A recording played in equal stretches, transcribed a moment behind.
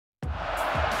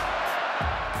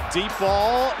Deep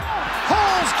ball.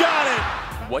 Hall's got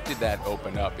it. What did that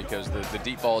open up? Because the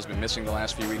deep ball has been missing the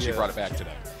last few weeks. You brought it back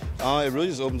today. It really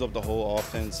just opens up the whole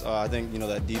offense. I think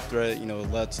that deep threat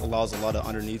allows a lot of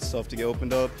underneath stuff to get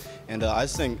opened up, and I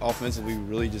just think offensively we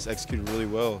really just executed really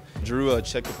well. Drew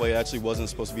checked the play. It actually wasn't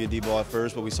supposed to be a deep ball at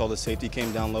first, but we saw the safety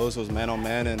came down low, so it was man on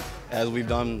man. And as we've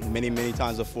done many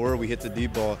times before, we hit the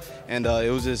deep ball, and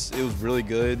it was really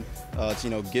good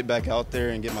to get back out there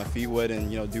and get my feet wet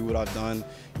and do what I've done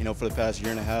for the past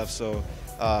year and a half. So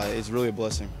it's really a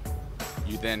blessing.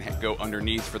 You then go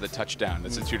underneath for the touchdown.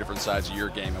 That's the two different sides of your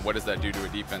game. And what does that do to a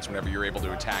defense whenever you're able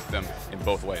to attack them in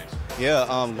both ways? Yeah,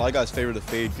 a lot of guys favor the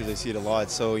fade because they see it a lot.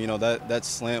 So that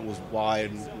slant was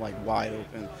wide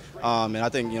open. And I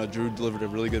think Drew delivered a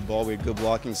really good ball. We had good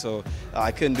blocking. So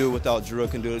I couldn't do it without Drew. I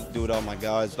couldn't do it without my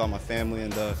guys, without my family.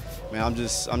 And man, I'm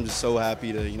just so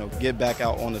happy to get back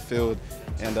out on the field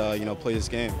and play this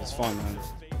game. It's fun, man.